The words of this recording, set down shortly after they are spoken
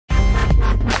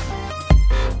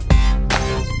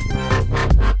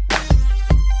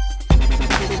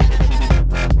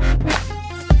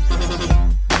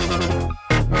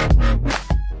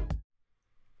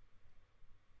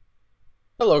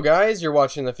Hello guys, you're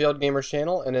watching the Field Gamers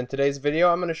channel, and in today's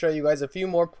video I'm going to show you guys a few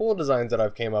more pool designs that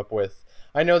I've came up with.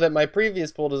 I know that my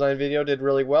previous pool design video did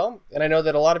really well, and I know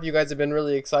that a lot of you guys have been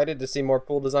really excited to see more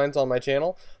pool designs on my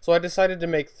channel, so I decided to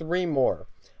make 3 more.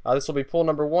 This will be pool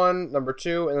number 1, number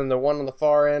 2, and then the one on the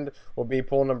far end will be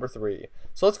pool number 3.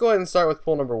 So let's go ahead and start with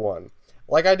pool number 1.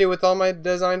 Like I do with all my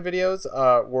design videos,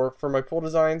 or for my pool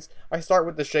designs, I start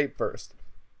with the shape first.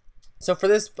 So for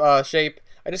this shape,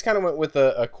 I just kind of went with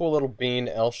a cool little bean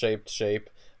L-shaped shape.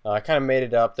 I kind of made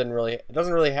it up. It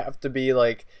doesn't really have to be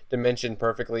like dimensioned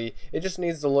perfectly. It just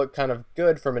needs to look kind of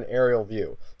good from an aerial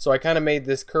view. So I kind of made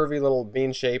this curvy little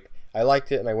bean shape. I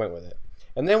liked it and I went with it.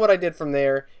 And then what I did from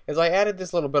there is I added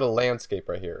this little bit of landscape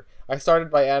right here. I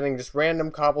started by adding just random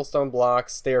cobblestone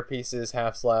blocks, stair pieces,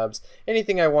 half slabs,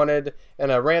 anything I wanted in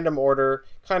a random order,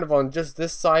 kind of on just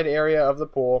this side area of the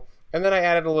pool. And then I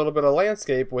added a little bit of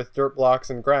landscape with dirt blocks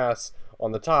and grass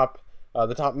on the top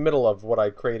middle of what I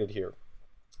created here.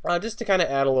 Just to kind of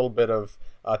add a little bit of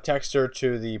texture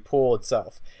to the pool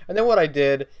itself. And then what I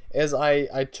did is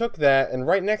I took that, and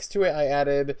right next to it I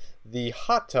added the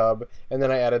hot tub, and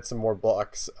then I added some more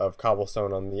blocks of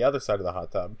cobblestone on the other side of the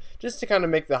hot tub, just to kind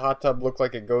of make the hot tub look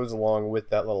like it goes along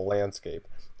with that little landscape.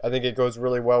 I think it goes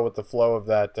really well with the flow of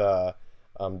that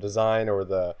design, or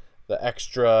the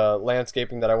extra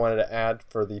landscaping that I wanted to add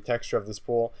for the texture of this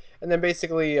pool. And then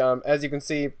basically, as you can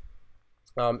see,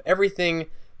 everything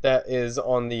that is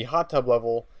on the hot tub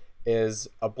level is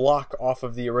a block off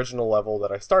of the original level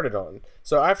that I started on.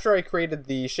 So after I created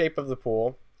the shape of the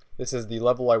pool, this is the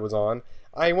level I was on,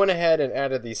 I went ahead and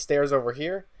added these stairs over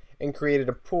here and created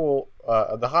a pool,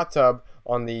 the hot tub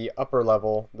on the upper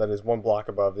level that is 1 block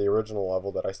above the original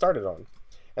level that I started on.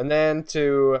 And then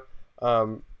to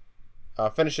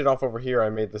finish it off over here,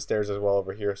 I made the stairs as well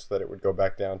over here so that it would go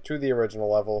back down to the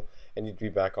original level and you'd be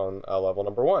back on level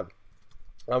number 1.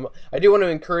 I do want to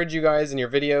encourage you guys in your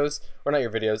videos, or not your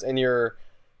videos, in your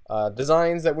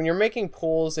designs, that when you're making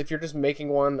pools, if you're just making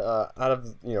one out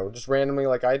of, just randomly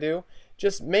like I do,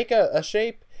 just make a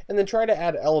shape and then try to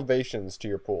add elevations to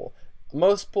your pool.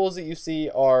 Most pools that you see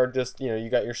are just, you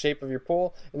got your shape of your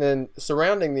pool, and then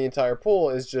surrounding the entire pool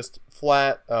is just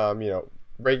flat,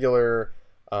 regular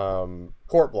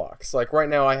court blocks. Like right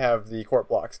now I have the court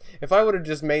blocks. If I would have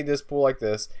just made this pool like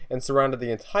this and surrounded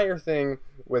the entire thing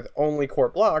with only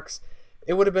court blocks,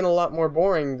 it would have been a lot more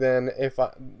boring than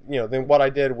than what I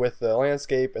did with the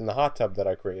landscape and the hot tub that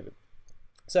I created.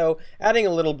 So adding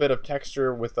a little bit of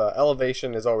texture with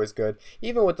elevation is always good.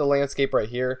 Even with the landscape right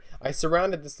here, I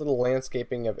surrounded this little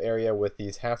landscaping of area with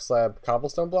these half slab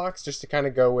cobblestone blocks just to kind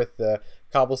of go with the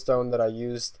cobblestone that I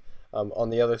used on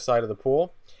the other side of the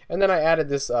pool. And then I added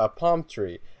this palm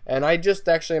tree. And I just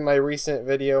actually, in my recent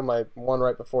video, my one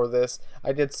right before this,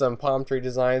 I did some palm tree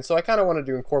design. So I kind of wanted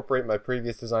to incorporate my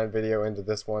previous design video into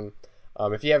this one.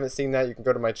 If you haven't seen that, you can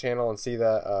go to my channel and see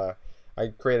that. I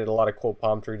created a lot of cool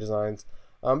palm tree designs.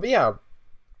 But yeah,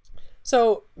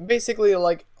 so basically,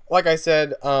 like I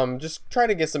said, just try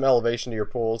to get some elevation to your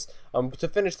pools. To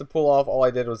finish the pool off, all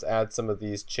I did was add some of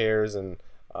these chairs and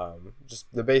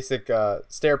just the basic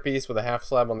stair piece with a half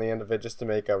slab on the end of it, just to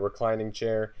make a reclining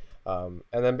chair. And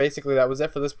then basically that was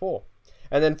it for this pool.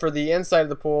 And then for the inside of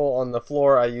the pool, on the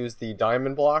floor, I used the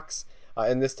diamond blocks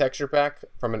in this texture pack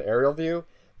from an aerial view.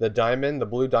 The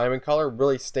blue diamond color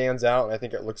really stands out, and I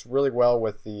think it looks really well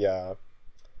with the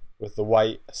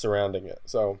white surrounding it.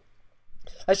 So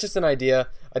that's just an idea.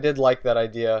 I did like that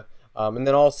idea. And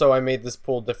then also I made this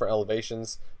pool different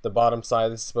elevations. The bottom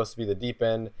side, this is supposed to be the deep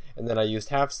end, and then I used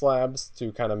half slabs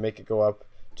to kind of make it go up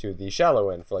to the shallow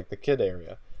end for like the kid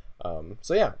area.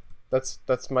 So yeah,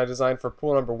 that's my design for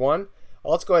pool number 1.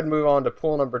 Let's go ahead and move on to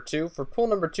pool number 2. For pool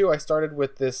number 2, I started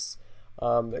with this,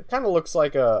 it kind of looks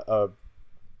like I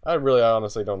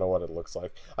honestly don't know what it looks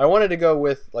like. I wanted to go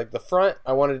with, like, the front,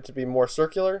 I wanted it to be more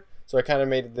circular, so I kind of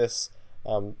made this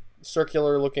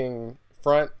circular looking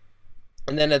front.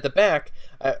 And then at the back,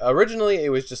 originally it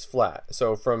was just flat.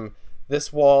 So from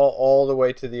this wall all the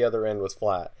way to the other end was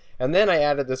flat. And then I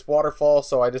added this waterfall,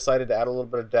 so I decided to add a little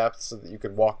bit of depth so that you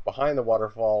could walk behind the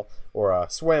waterfall, or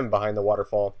swim behind the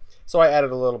waterfall. So I added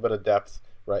a little bit of depth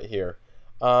right here.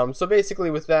 So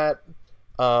basically with that,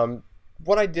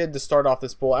 what I did to start off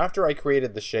this pool, after I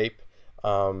created the shape,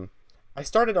 I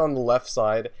started on the left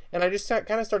side, and I just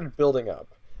kind of started building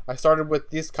up. I started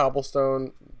with this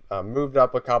cobblestone, moved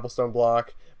up a cobblestone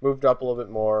block, moved up a little bit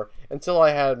more, until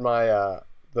I had my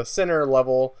the center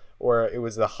level where it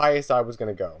was the highest I was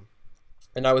going to go.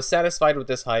 And I was satisfied with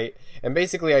this height, and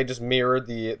basically I just mirrored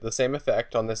the same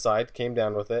effect on this side, came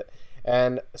down with it,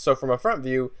 and so from a front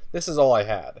view, this is all I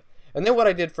had. And then what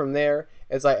I did from there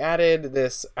is I added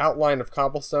this outline of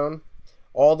cobblestone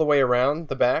all the way around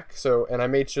the back. So, and I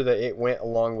made sure that it went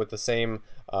along with the same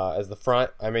as the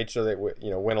front. I made sure that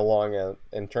it went along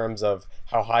in terms of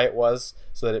how high it was,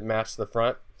 so that it matched the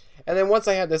front. And then once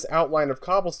I had this outline of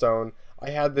cobblestone, I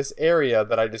had this area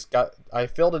that I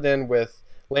filled it in with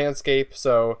landscape.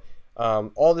 So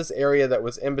all this area that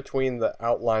was in between the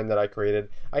outline that I created,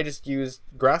 I just used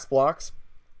grass blocks,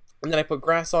 and then I put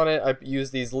grass on it. I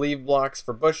used these leaf blocks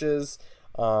for bushes.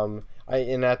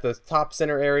 And at the top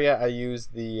center area, I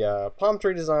used the palm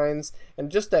tree designs,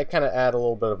 and just to kind of add a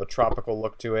little bit of a tropical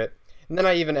look to it. And then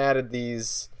I even added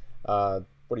these, what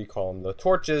do you call them, the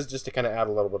torches, just to kind of add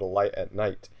a little bit of light at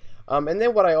night. And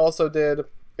then what I also did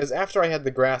is, after I had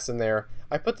the grass in there,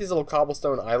 I put these little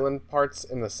cobblestone island parts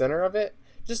in the center of it,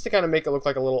 just to kind of make it look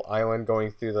like a little island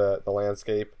going through the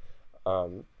landscape.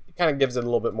 It kind of gives it a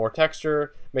little bit more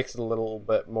texture, makes it a little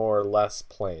bit more less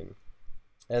plain.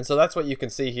 And so that's what you can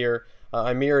see here.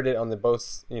 I mirrored it on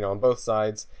on both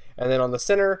sides, and then on the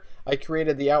center, I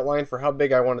created the outline for how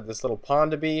big I wanted this little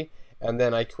pond to be, and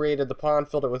then I created the pond,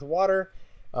 filled it with water,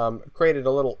 created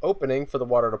a little opening for the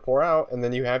water to pour out, and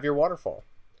then you have your waterfall.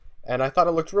 And I thought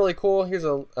it looked really cool. Here's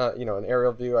an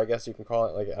aerial view, I guess you can call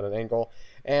it, like at an angle.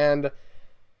 And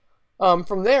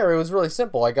from there, it was really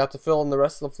simple. I got to fill in the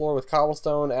rest of the floor with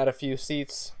cobblestone, add a few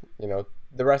seats.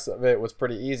 The rest of it was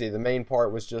pretty easy. The main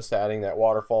part was just adding that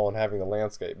waterfall and having the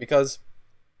landscape, because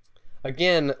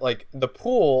again, like, the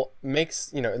pool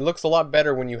makes, it looks a lot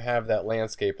better when you have that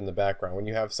landscape in the background, when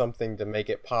you have something to make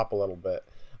it pop a little bit.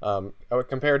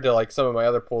 Compared to like some of my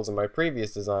other pools in my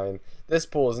previous design, this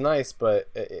pool is nice, but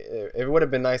it would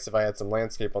have been nice if I had some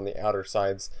landscape on the outer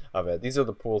sides of it. These are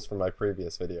the pools from my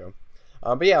previous video.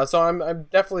 But yeah, so I've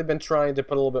definitely been trying to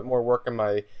put a little bit more work in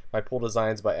my pool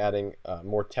designs by adding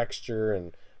more texture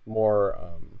and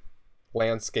more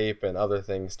landscape and other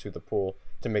things to the pool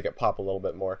to make it pop a little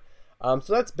bit more.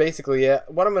 So that's basically it.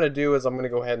 What I'm going to do is I'm going to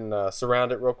go ahead and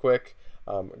surround it real quick,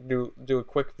 do a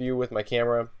quick view with my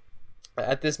camera.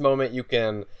 At this moment, you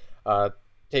can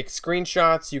take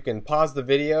screenshots, you can pause the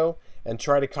video and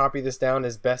try to copy this down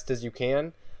as best as you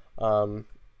can.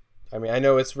 I mean, I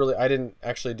know I didn't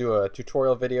actually do a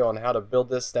tutorial video on how to build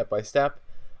this step by step,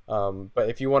 but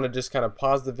if you want to just kind of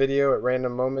pause the video at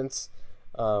random moments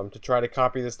to try to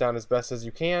copy this down as best as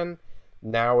you can,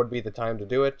 now would be the time to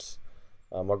do it.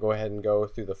 I'll go ahead and go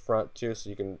through the front too, so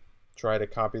you can try to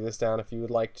copy this down if you would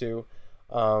like to.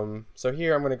 So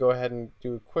here I'm going to go ahead and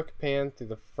do a quick pan through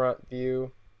the front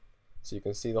view so you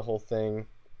can see the whole thing.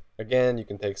 Again, you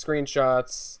can take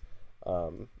screenshots,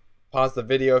 pause the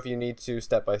video if you need to,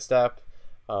 step by step,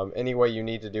 any way you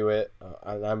need to do it.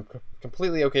 I'm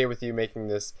completely okay with you making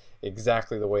this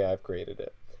exactly the way I've created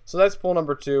it. So that's pool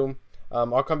number 2.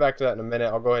 I'll come back to that in a minute.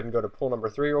 I'll go ahead and go to pool number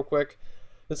 3 real quick.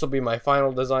 This will be my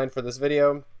final design for this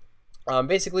video.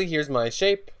 Basically, here's my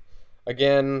shape.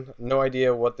 Again, no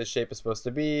idea what this shape is supposed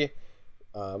to be,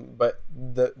 but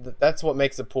that's what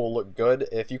makes a pool look good.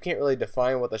 If you can't really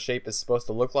define what the shape is supposed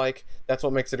to look like, that's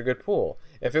what makes it a good pool.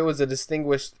 If it was a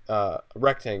distinguished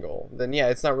rectangle, then yeah,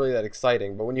 it's not really that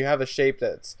exciting. But when you have a shape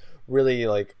that's really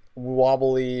like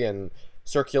wobbly and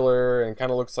circular and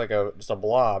kind of looks like just a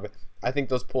blob, I think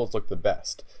those pools look the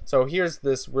best. So here's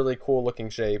this really cool looking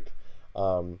shape.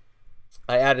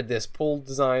 I added this pool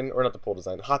design, or not the pool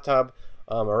design, hot tub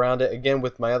around it. Again,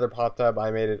 with my other hot tub,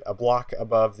 I made it a block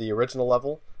above the original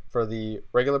level for the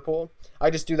regular pool. I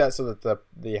just do that so that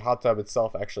the hot tub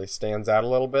itself actually stands out a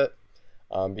little bit,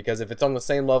 because if it's on the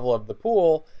same level of the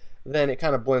pool, then it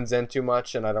kind of blends in too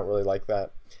much, and I don't really like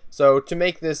that. So to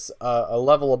make this a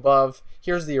level above,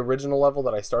 here's the original level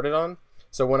that I started on.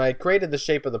 So when I created the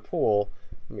shape of the pool,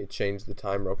 let me change the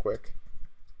time real quick.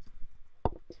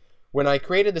 When I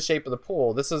created the shape of the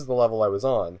pool, this is the level I was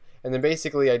on, and then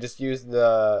basically I just used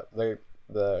the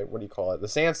what do you call it, the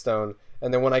sandstone,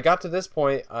 and then when I got to this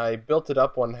point, I built it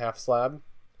up 1/2 slab,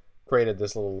 created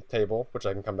this little table, which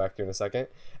I can come back to in a second,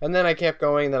 and then I kept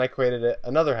going, and then I created it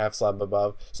another 1/2 slab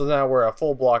above, so now we're a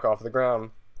full block off the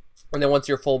ground. And then once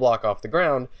you're full block off the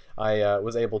ground, I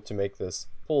was able to make this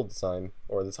pool design,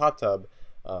 or this hot tub,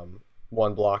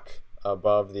 1 block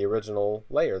above the original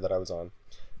layer that I was on.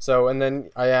 So, and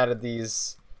then I added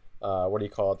these, what do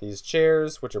you call it, these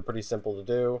chairs, which are pretty simple to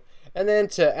do. And then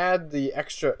to add the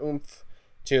extra oomph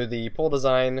to the pool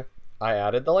design, I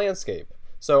added the landscape.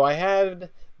 So I had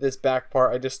this back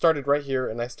part, I just started right here,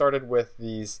 and I started with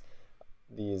these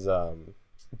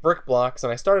brick blocks,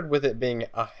 and I started with it being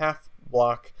a 1/2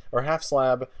 block, or 1/2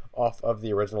 slab off of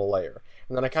the original layer.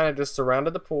 And then I kind of just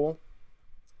surrounded the pool,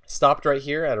 stopped right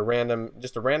here at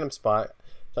just a random spot.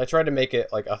 So I tried to make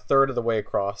it like 1/3 of the way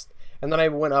across, and then I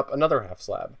went up another 1/2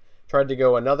 slab, tried to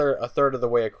go a third of the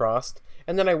way across,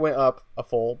 and then I went up a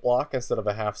full block instead of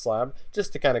a half slab,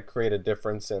 just to kind of create a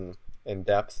difference in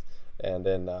depth and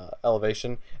in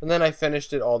elevation. And then I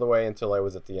finished it all the way until I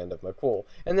was at the end of my pool.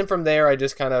 And then from there I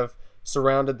just kind of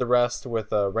surrounded the rest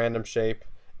with a random shape,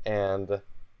 and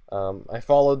I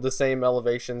followed the same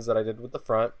elevations that I did with the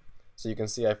front. So you can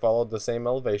see I followed the same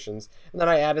elevations, and then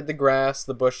I added the grass,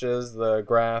 the bushes, the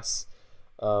grass,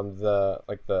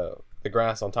 the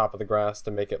grass on top of the grass to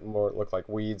make it more look like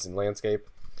weeds and landscape.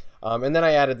 And then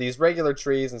I added these regular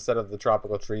trees instead of the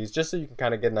tropical trees, just so you can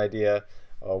kind of get an idea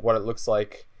of what it looks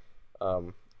like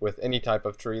with any type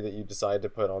of tree that you decide to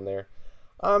put on there.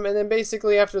 And then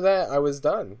basically after that I was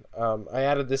done. I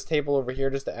added this table over here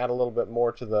just to add a little bit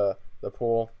more to the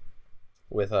pool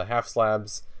with half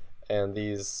slabs and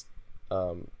these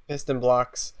piston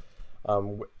blocks.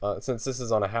 Since this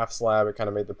is on a half slab, it kind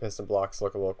of made the piston blocks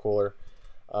look a little cooler.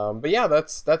 But yeah,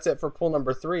 that's it for pool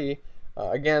number 3.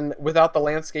 Again, without the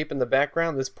landscape in the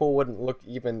background, this pool wouldn't look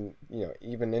even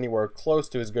anywhere close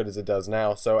to as good as it does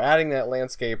now. So adding that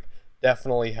landscape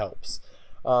definitely helps.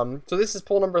 So this is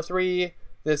pool number 3.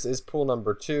 This is pool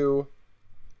number 2,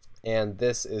 and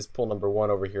this is pool number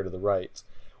 1 over here to the right.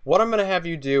 What I'm going to have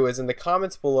you do is in the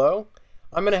comments below,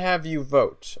 I'm going to have you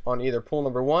vote on either pool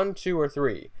number 1, 2, or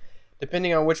 3.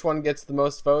 Depending on which one gets the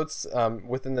most votes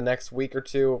within the next week or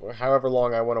two, or however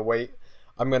long I want to wait,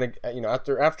 I'm going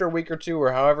to, after a week or two,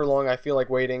 or however long I feel like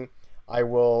waiting, I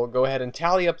will go ahead and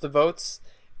tally up the votes,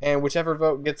 and whichever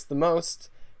vote gets the most,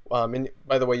 and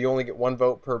by the way, you only get 1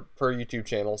 vote per YouTube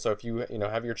channel, so if you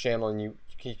have your channel and you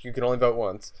can only vote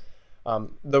once,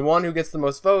 the one who gets the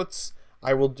most votes,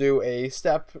 I will do a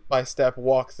step-by-step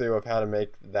walkthrough of how to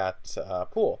make that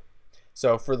pool.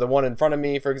 So for the one in front of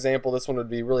me, for example, this one would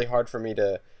be really hard for me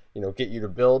to get you to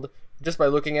build. Just by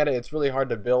looking at it, it's really hard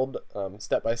to build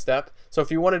step by step. So if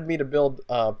you wanted me to build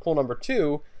pool number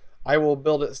 2, I will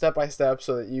build it step by step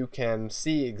so that you can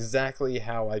see exactly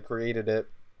how I created it,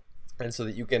 and so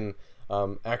that you can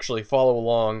actually follow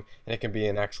along, and it can be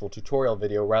an actual tutorial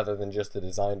video rather than just a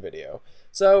design video.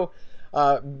 So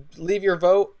leave your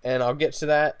vote, and I'll get to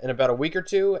that in about a week or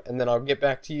two, and then I'll get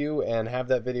back to you and have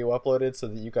that video uploaded so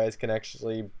that you guys can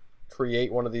actually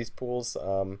create one of these pools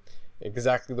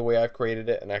exactly the way I've created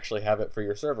it, and actually have it for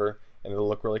your server, and it'll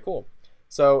look really cool.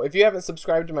 So if you haven't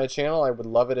subscribed to my channel, I would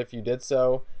love it if you did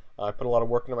so. I put a lot of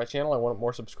work into my channel. I want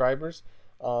more subscribers.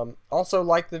 Also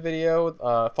like the video,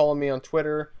 follow me on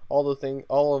Twitter. All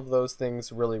of those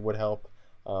things really would help.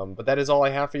 But that is all I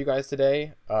have for you guys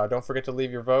today. Don't forget to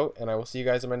leave your vote, and I will see you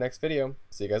guys in my next video.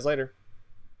 See you guys later.